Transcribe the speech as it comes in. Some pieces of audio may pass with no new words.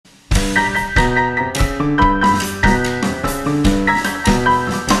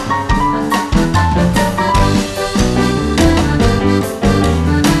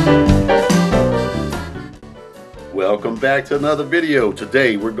back to another video.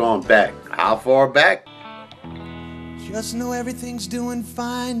 Today we're going back. How far back? Just know everything's doing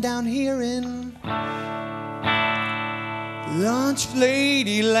fine down here in Lunch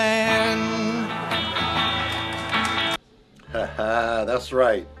Ladyland. Haha, that's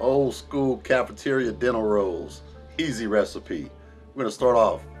right. Old school cafeteria dinner rolls. Easy recipe. We're gonna start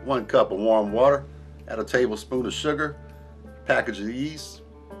off 1 cup of warm water, add a tablespoon of sugar, package of yeast.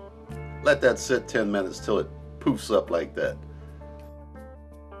 Let that sit 10 minutes till it poofs up like that.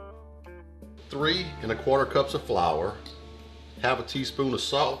 3 1/4 cups of flour, half a teaspoon of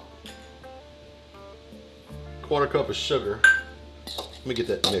salt, 1/4 cup of sugar. Let me get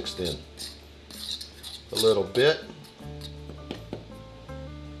that mixed in a little bit.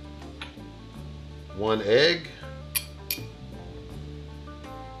 1 egg,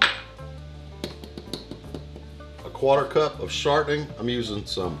 a 1/4 cup of shortening. I'm using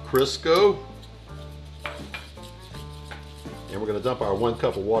some Crisco. And we're going to dump our 1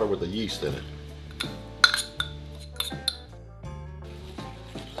 cup of water with the yeast in it.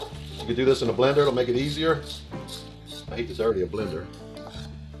 You can do this in a blender, it'll make it easier. I hate to dirty a blender.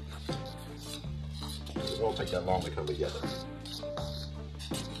 It won't take that long to come together.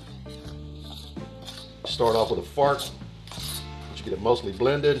 Start off with a fork. Once you get it mostly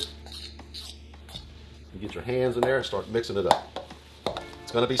blended, you get your hands in there and start mixing it up.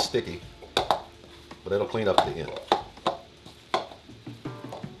 It's going to be sticky, but it'll clean up at the end.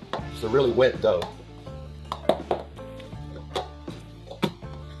 It's a really wet dough.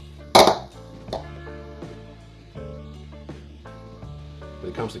 But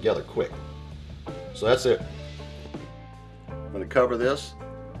it comes together quick. So that's it. I'm going to cover this,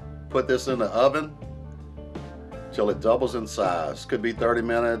 put this in the oven till it doubles in size. Could be 30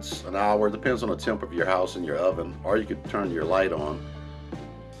 minutes, an hour, depends on the temp of your house and your oven, or you could turn your light on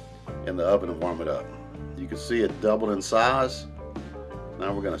in the oven and warm it up. You can see it doubled in size.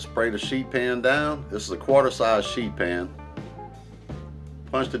 Now we're going to spray the sheet pan down. This is a 1/4 size sheet pan.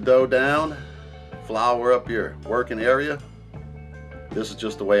 Punch the dough down, flour up your working area. This is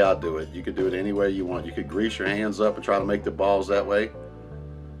just the way I do it. You could do it any way you want. You could grease your hands up and try to make the balls that way.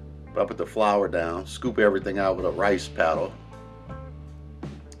 But I put the flour down, scoop everything out with a rice paddle,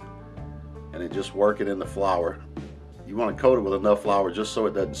 and then just work it in the flour. You want to coat it with enough flour just so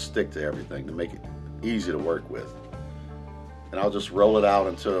it doesn't stick to everything, to make it easy to work with. And I'll just roll it out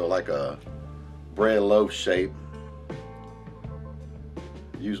into like a bread loaf shape.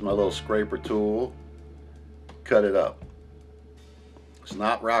 Use my little scraper tool, cut it up. It's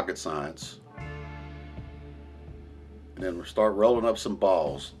not rocket science. And then we'll start rolling up some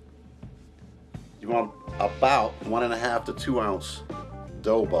balls. You want about 1.5 to 2 ounce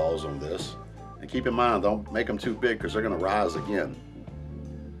dough balls on this. And keep in mind, don't make them too big because they're going to rise again.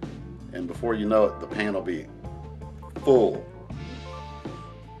 And before you know it, the pan will be full.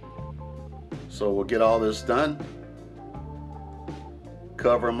 So we'll get all this done,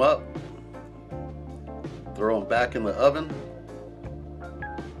 cover them up, throw them back in the oven,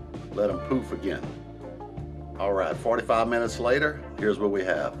 let them poof again. All right, 45 minutes later, here's what we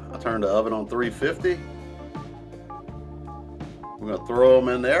have. I turned the oven on 350. We're gonna throw them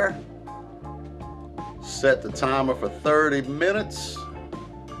in there, set the timer for 30 minutes,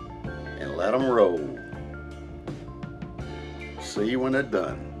 and let them roll. See you when they're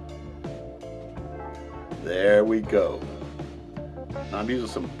done. There we go. Now I'm using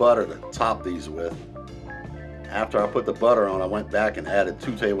some butter to top these with. After I put the butter on, I went back and added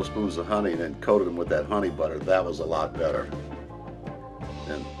 2 tablespoons of honey and then coated them with that honey butter. That was a lot better.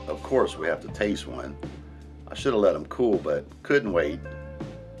 And of course we have to taste one. I should have let them cool, but couldn't wait.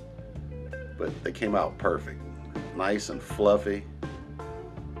 But they came out perfect. Nice and fluffy.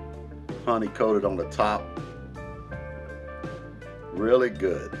 Honey coated on the top. Really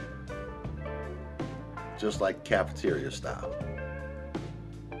good. Just like cafeteria style.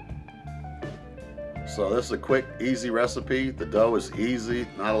 So this is a quick, easy recipe. The dough is easy,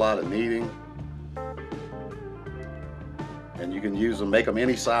 not a lot of kneading. And you can use them, make them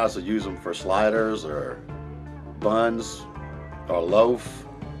any size, to use them for sliders or buns or loaf,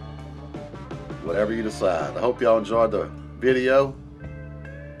 whatever you decide. I hope y'all enjoyed the video.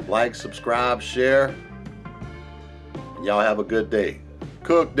 Like, subscribe, share, and y'all have a good day.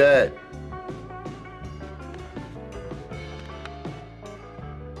 Cook that.